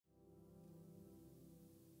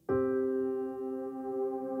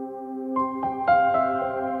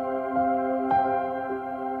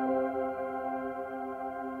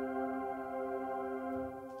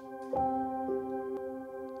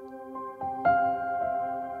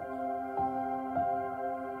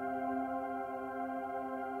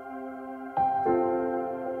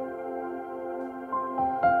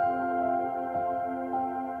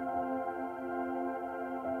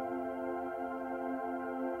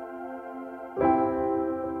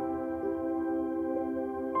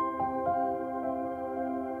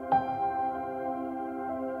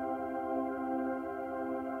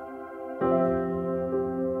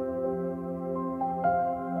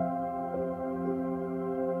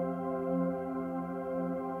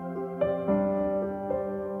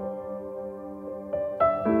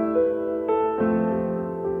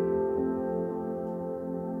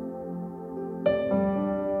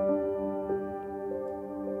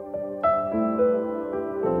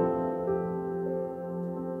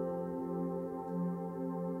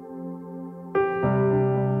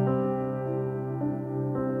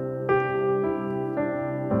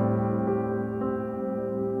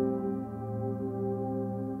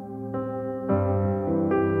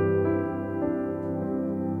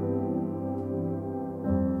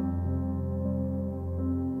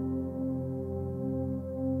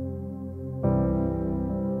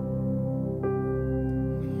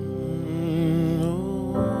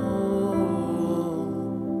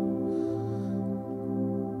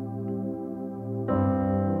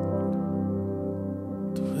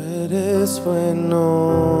eres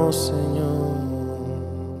bueno, Señor.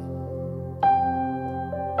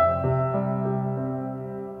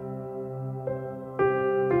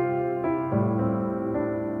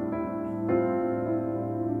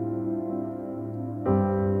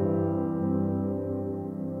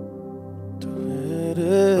 Tú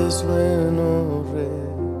eres bueno, Rey.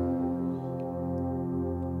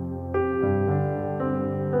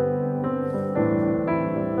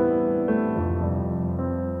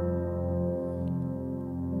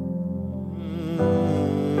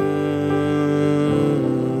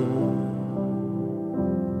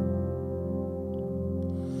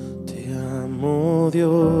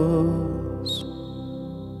 Dios,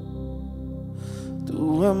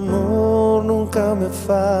 tu amor nunca me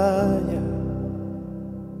falla,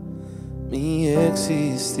 mi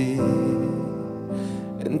existir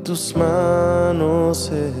en tus manos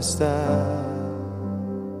está.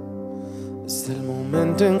 Desde el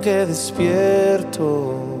momento en que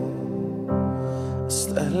despierto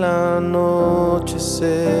hasta el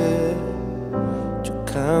anochecer, yo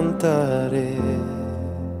cantaré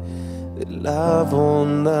de la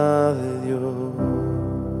bondad de Dios.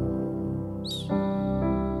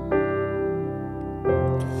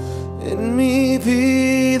 En mi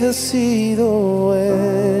vida has sido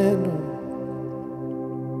bueno,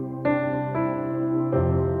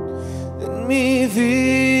 en mi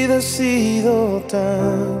vida has sido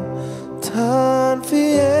tan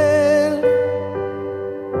fiel.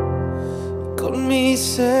 Con mi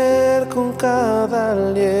ser, con cada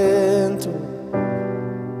aliento,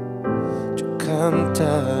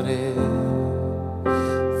 cantaré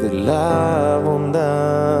de la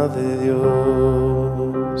bondad de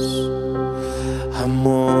Dios.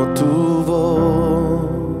 Amo tu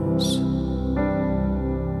voz,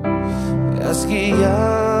 me has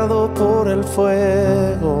guiado por el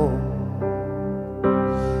fuego,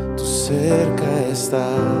 tú cerca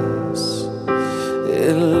estás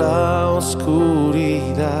en la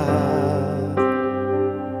oscuridad.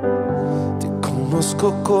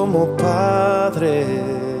 Conozco como padre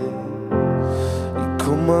y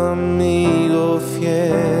como amigo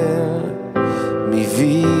fiel. Mi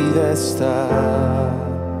vida está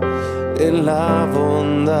en la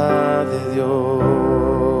bondad de Dios.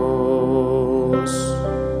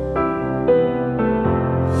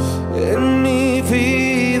 En mi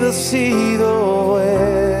vida has sido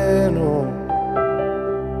bueno,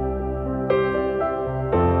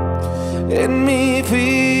 en mi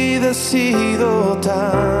vida has sido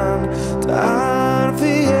tan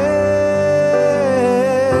fiel,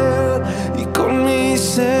 y con mi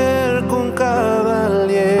ser, con cada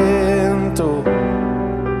aliento,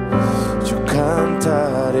 yo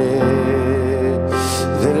cantaré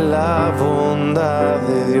de la bondad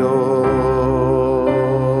de Dios.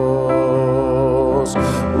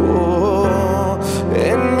 Oh,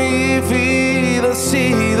 en mi vida has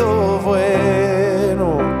sido bueno,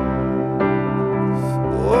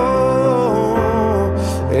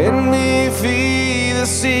 en mi vida he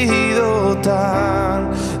sido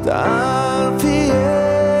tan fiel.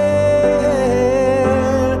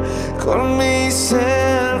 Con mi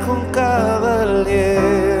ser, con cada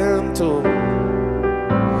aliento,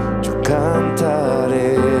 yo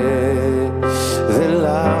cantaré de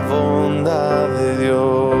la bondad de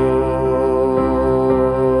Dios.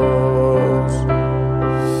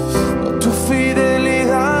 Tu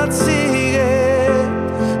fidelidad sigue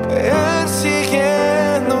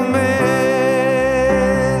persiguiéndome,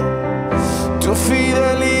 tu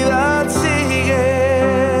fidelidad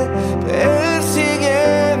sigue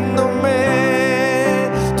persiguiéndome.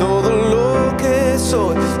 Todo lo que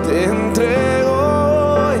soy te entrego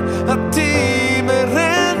hoy, a ti me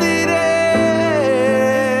rendiré.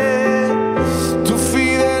 Tu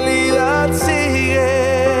fidelidad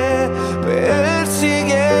sigue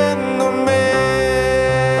persiguiéndome,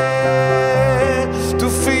 tu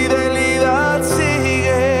fidelidad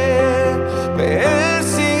sigue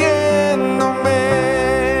persiguiéndome,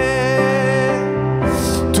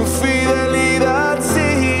 tu fidelidad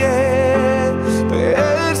sigue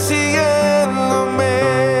persiguiéndome.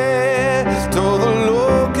 Todo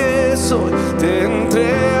lo que soy te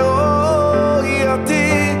entrego y a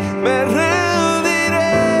ti me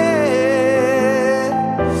rendiré.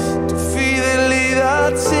 Tu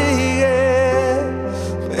fidelidad sigue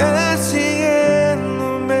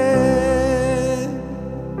persiguiéndome.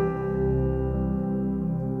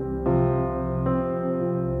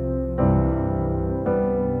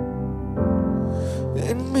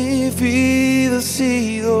 En mi vida has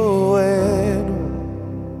sido bueno,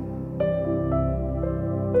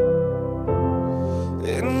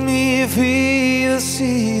 en mi vida has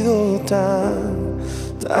sido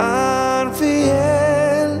tan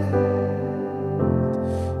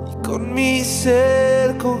mi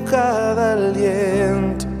ser con cada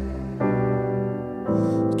aliento.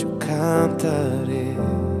 Yo cantaré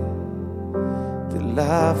de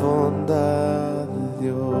la bondad de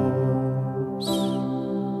Dios.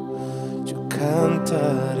 Yo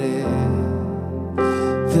cantaré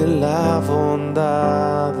de la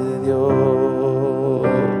bondad de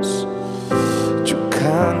Dios. Yo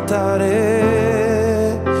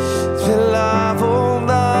cantaré de la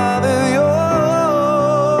bondad de Dios.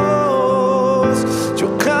 Yo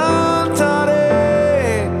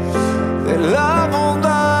cantaré de la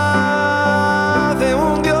bondad de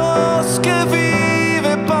un Dios que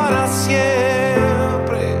vive para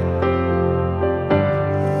siempre.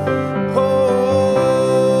 Oh,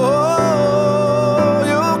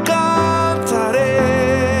 yo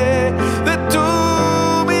cantaré de tu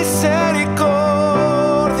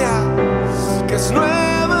misericordia, que es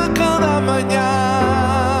nueva cada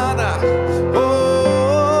mañana.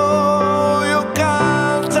 Oh, yo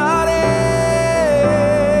cantaré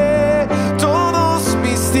todos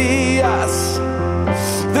mis días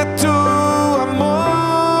de tu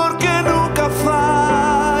amor que nunca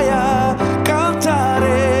falla.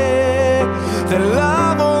 Cantaré de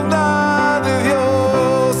la bondad de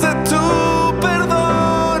Dios, de tu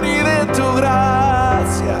perdón y de tu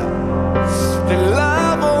gracia, de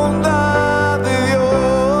la bondad de Dios.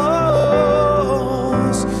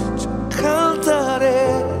 Yo cantaré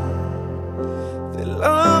de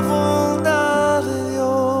la bondad de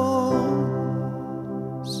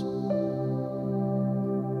Dios,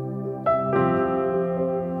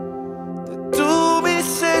 de tu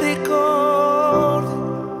misericordia,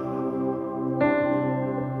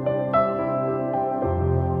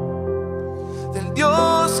 del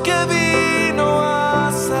Dios que vino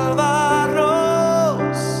a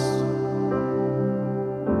salvarnos,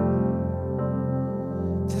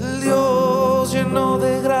 del Dios lleno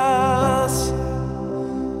de gracia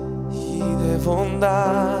y de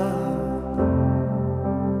bondad.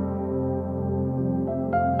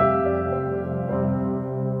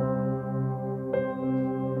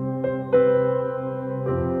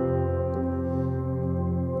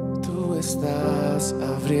 Tú estás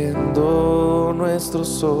abriendo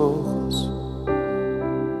nuestros ojos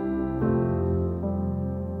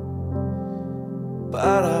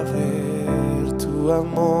para ver tu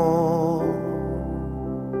amor,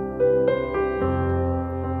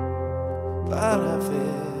 para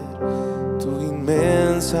ver tu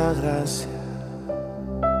inmensa gracia.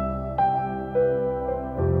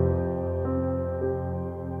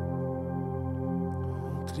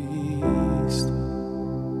 Oh, Cristo.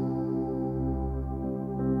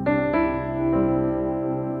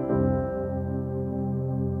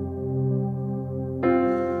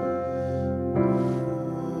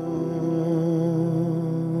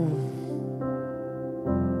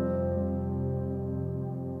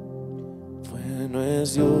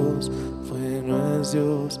 Bueno es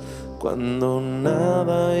Dios, cuando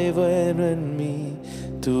nada hay bueno en mí.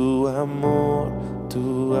 Tu amor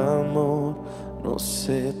no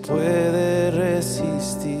se puede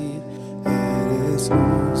resistir. Eres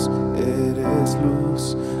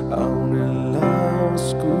luz, aún en la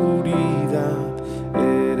oscuridad.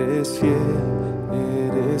 Eres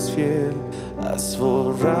fiel, has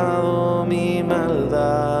borrado mi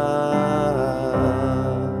maldad.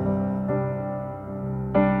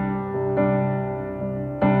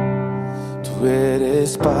 Tú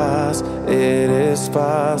eres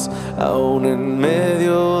paz, aún en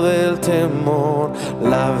medio del temor.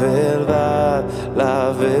 La verdad,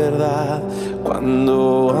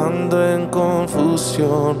 cuando ando en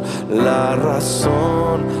confusión. La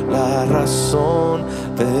razón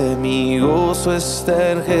de mi gozo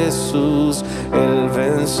está en Jesús. Él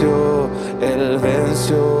venció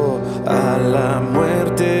a la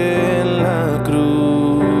muerte en la cruz.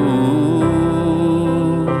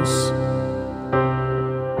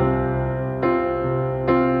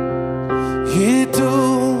 Y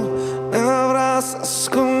tú me abrazas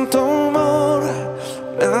con tu amor,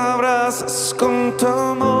 me abrazas con tu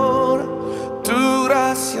amor. Tu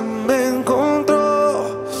gracia me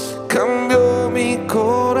encontró, cambió mi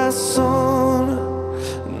corazón.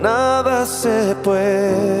 Nada se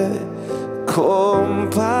puede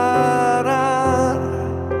comparar.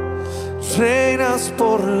 Reinas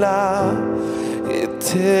por la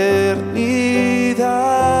eternidad.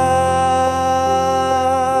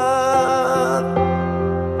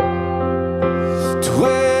 Tú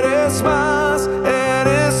eres más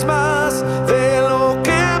de lo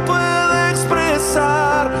que puedo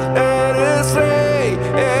expresar. Eres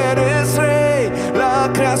rey, la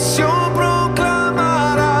creación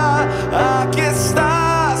proclamará. Aquí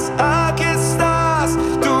estás,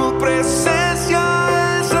 tu presencia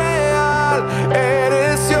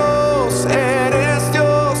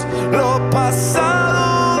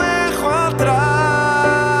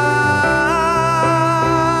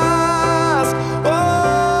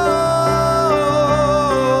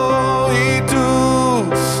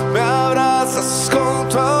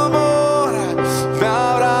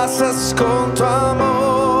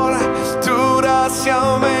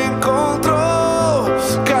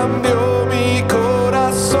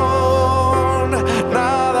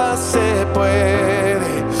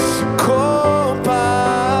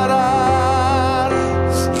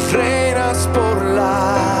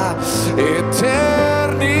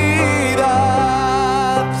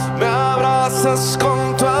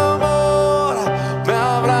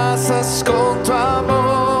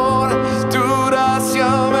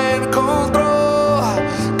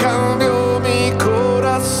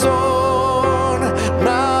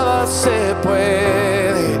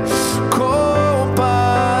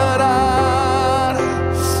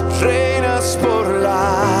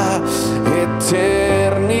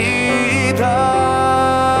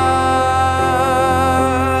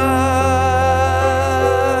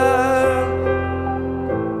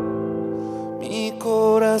Mi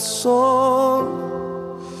corazón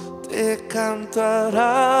te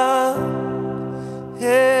cantará,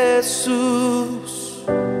 Jesús,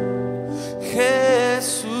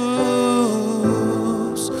 Jesús.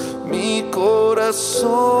 Mi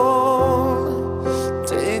corazón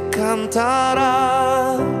te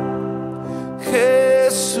cantará,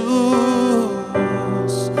 Jesús,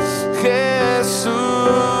 Jesús.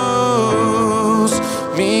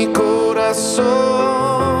 Mi corazón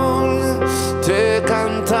te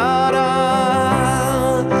cantará,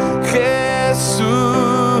 Jesús,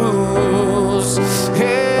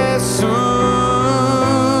 Jesús.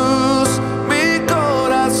 Mi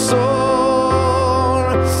corazón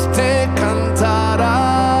te cantará,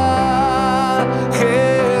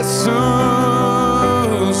 Jesús,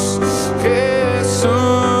 Jesús.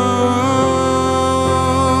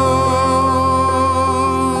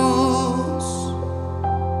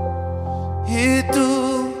 Y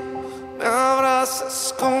tú me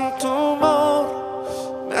abrazas con tu amor,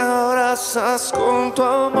 me abrazas con tu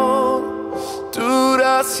amor. Tu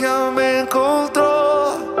gracia me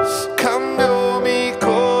encontró, cambió mi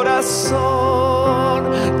corazón.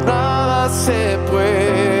 Nada se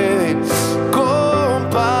puede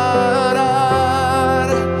comparar.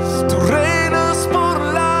 Tú reinas por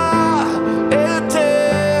la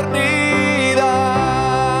eternidad.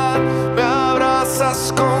 Me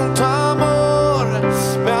abrazas con tu amor,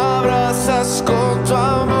 me abrazas con tu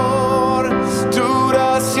amor. Tu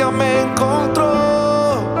gracia me encontró,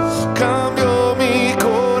 cambió mi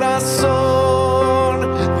corazón.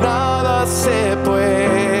 Nada se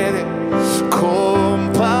puede comparar.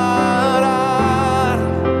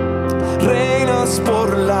 Reinas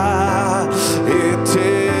por la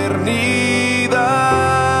eternidad.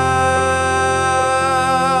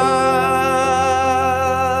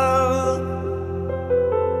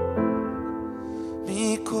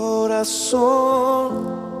 Mi corazón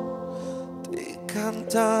te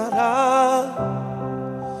cantará,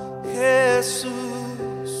 Jesús,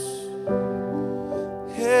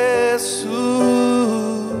 Jesús.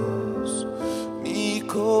 Mi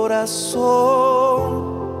corazón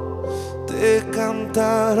te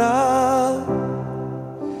cantará,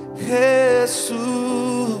 Jesús,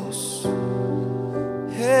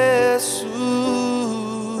 Jesús.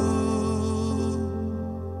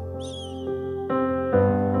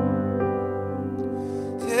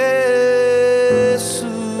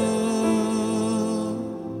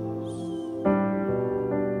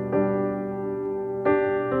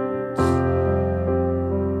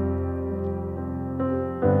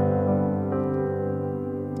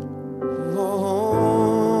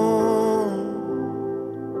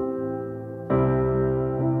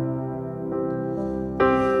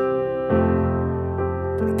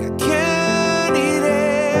 Porque ¿a quién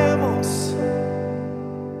iremos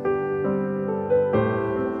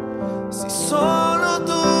si solo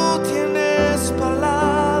tú tienes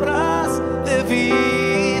palabras de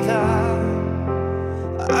vida?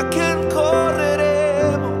 ¿A quién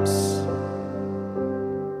correremos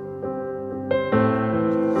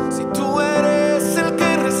si tú eres el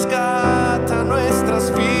que rescata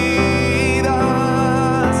nuestras vidas?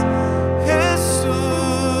 Jesús,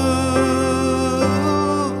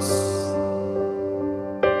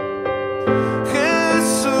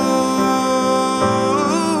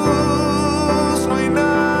 Jesús. No hay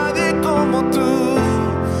nadie como tú,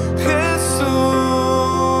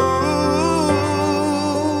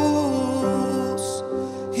 Jesús.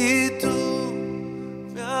 Y tú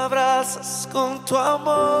me abrazas con tu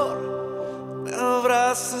amor, me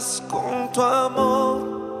abrazas con tu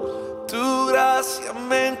amor. Tu gracia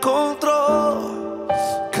me encontró,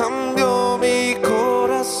 cambió mi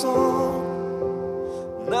corazón.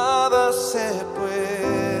 Nada se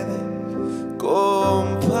puede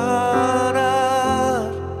comparar.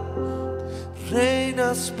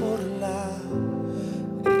 Reinas por la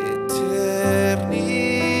eternidad.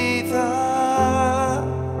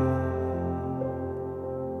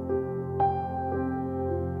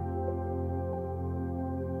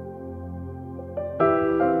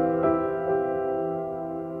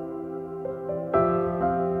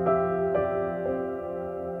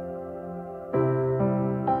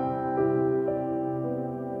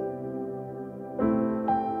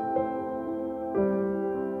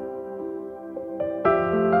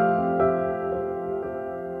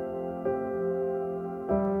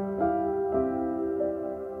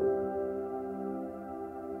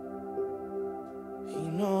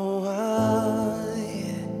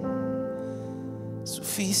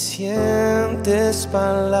 suficientes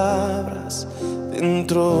palabras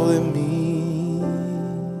dentro de mí.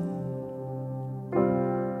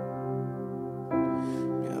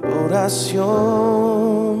 Me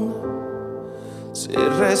adoración se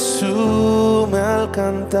resume al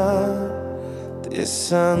cantar de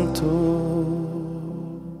santo.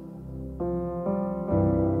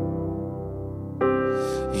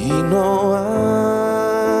 Y no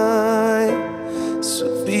hay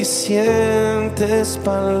suficientes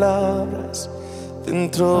palabras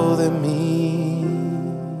dentro de mí.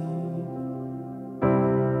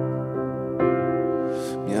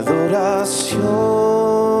 Mi adoración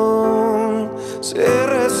se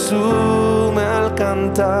resume al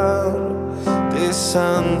cantar de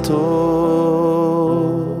santo.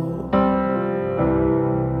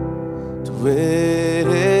 Tú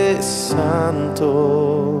eres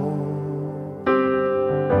santo.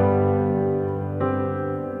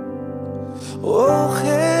 Oh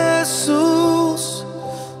Jesús,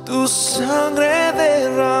 tu sangre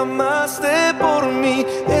derramaste por mí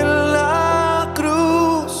en la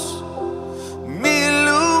cruz. Mi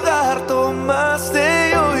lugar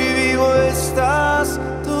tomaste y hoy vivo estás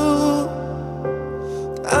tú.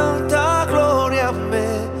 Tanta gloria me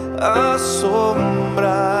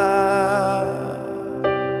asombra.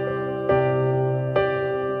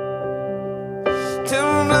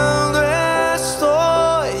 Temblando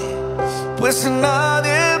estoy, pues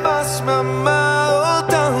nadie más me ha amado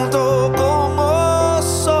tanto como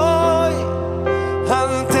soy.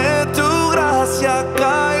 Ante tu gracia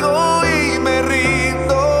caigo y me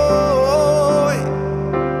rindo hoy.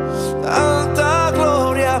 Tanta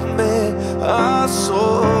gloria me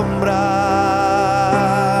asombra.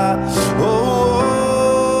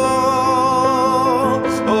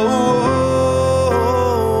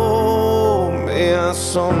 Me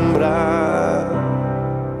asombra.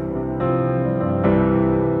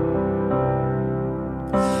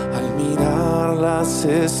 Las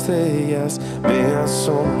estrellas me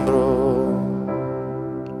asombro.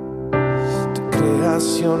 Tu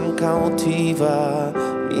creación cautiva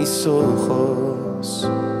mis ojos.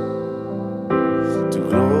 Tu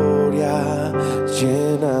gloria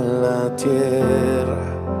llena la tierra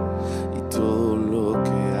y todo lo que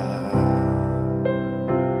hay.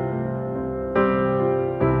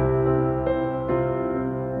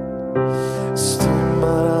 Estoy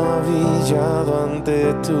maravillado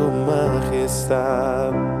ante tu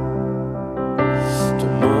majestad. Tu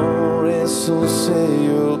amor es un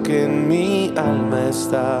sello que en mi alma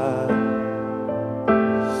está.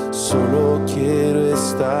 Solo quiero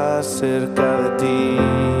estar cerca de ti,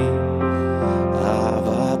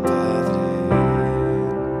 Abba Padre.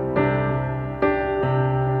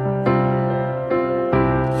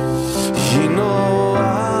 Y no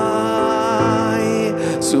hay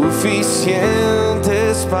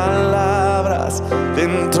suficientes palabras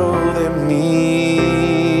dentro de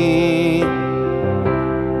mí.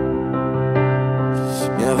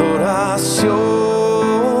 Mi adoración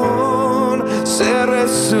se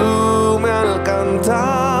resume al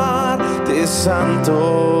cantar de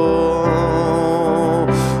santo.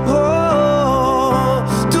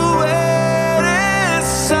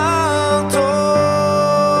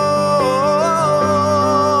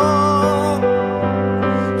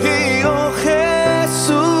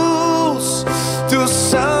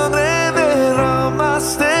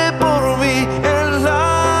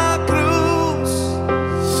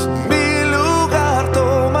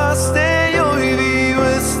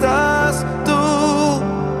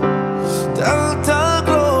 Tanta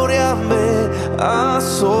gloria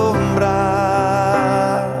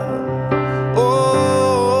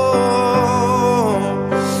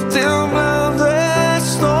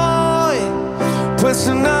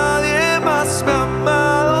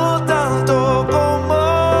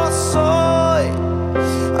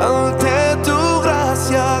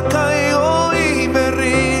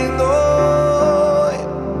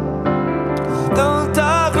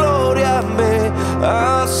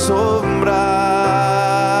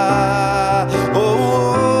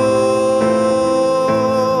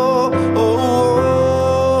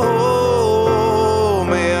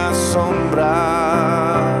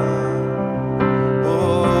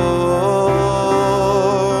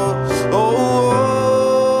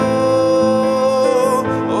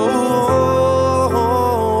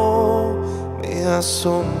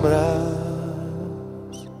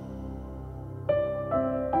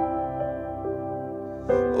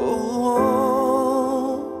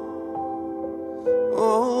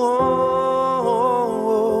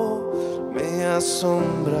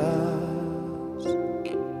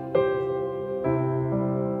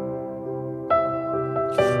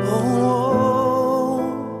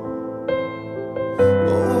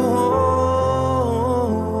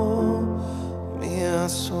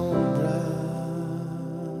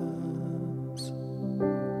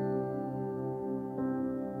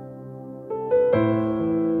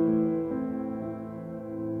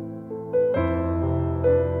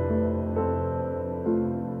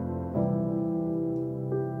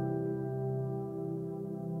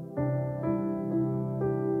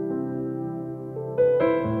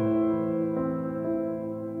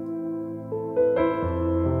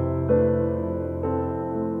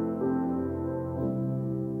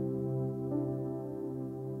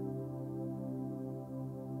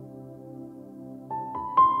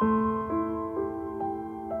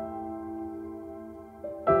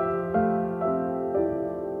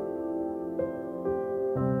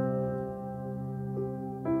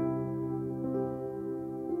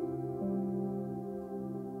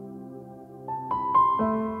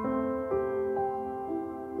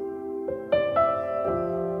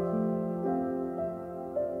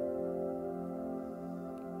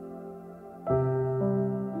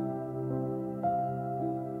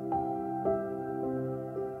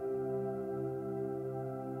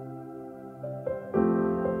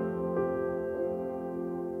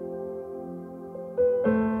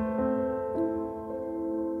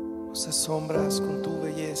asombras con tu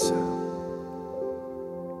belleza.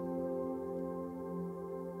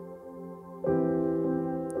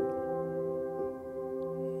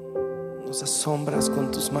 Nos asombras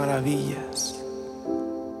con tus maravillas.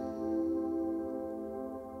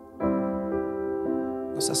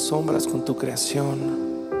 Nos asombras con tu creación,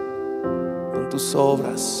 con tus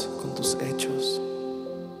obras, con tus hechos.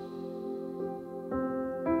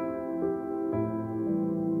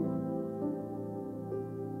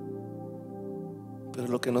 Pero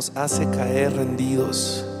lo que nos hace caer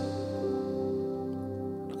rendidos,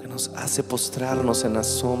 lo que nos hace postrarnos en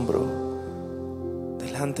asombro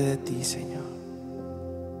delante de ti, Señor,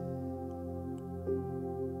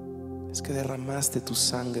 es que derramaste tu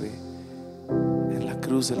sangre en la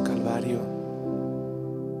cruz del Calvario.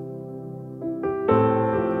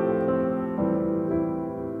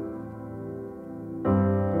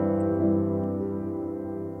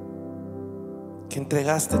 Que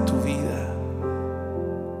entregaste tu vida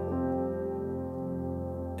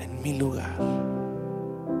en mi lugar.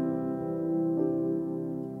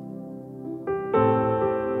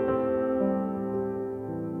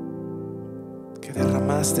 Que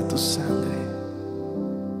derramaste tu sangre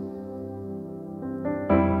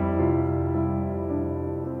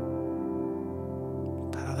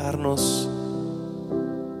para darnos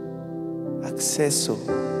acceso,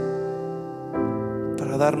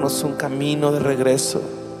 para darnos un camino de regreso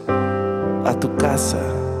a tu casa,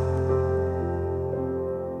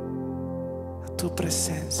 a tu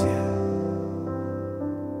presencia.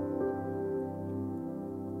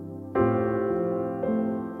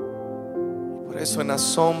 Y por eso en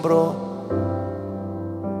asombro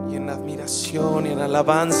y en admiración y en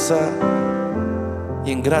alabanza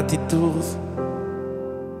y en gratitud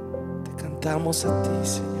te cantamos a ti,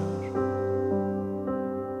 Señor.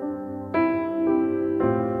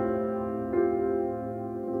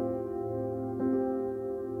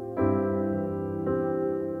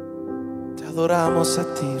 Adoramos a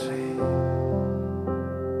ti, Rey.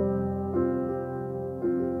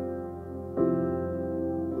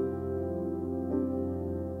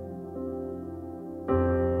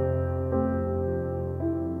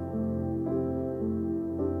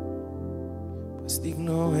 Pues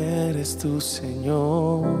digno eres tú,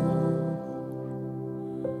 Señor.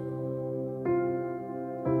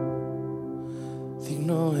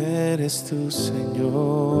 Digno eres tú,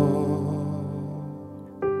 Señor.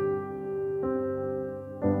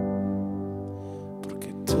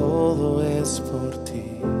 Todo es por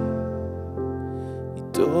ti y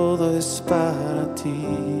todo es para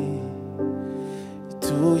ti, y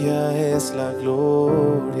tuya es la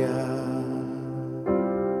gloria.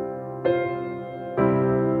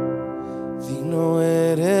 Digno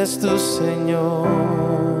eres tú, Señor.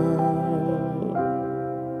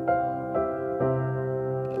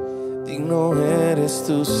 Digno eres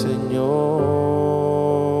tú, Señor.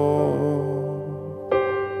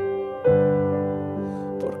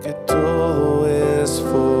 Todo es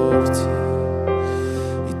por ti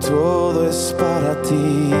y todo es para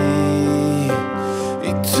ti,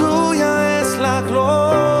 y tuya es la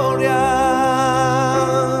gloria.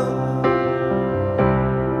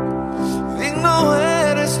 Digno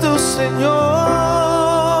eres tú, Señor.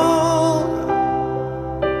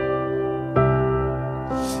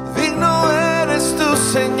 Digno eres tú,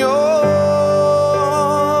 Señor.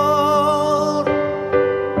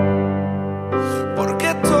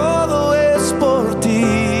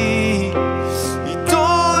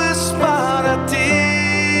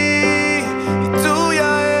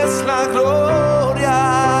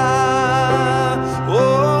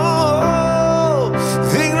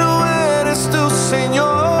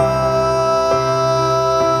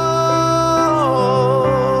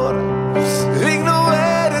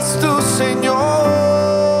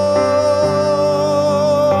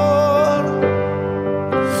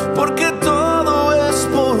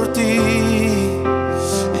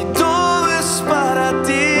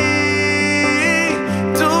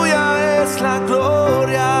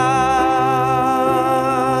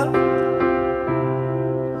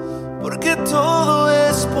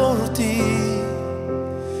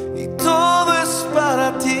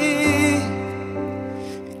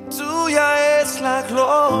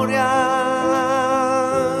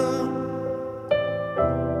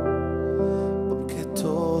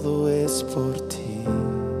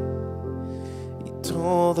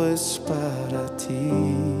 Todo es para ti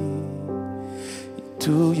y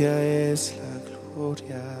tuya es la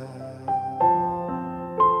gloria.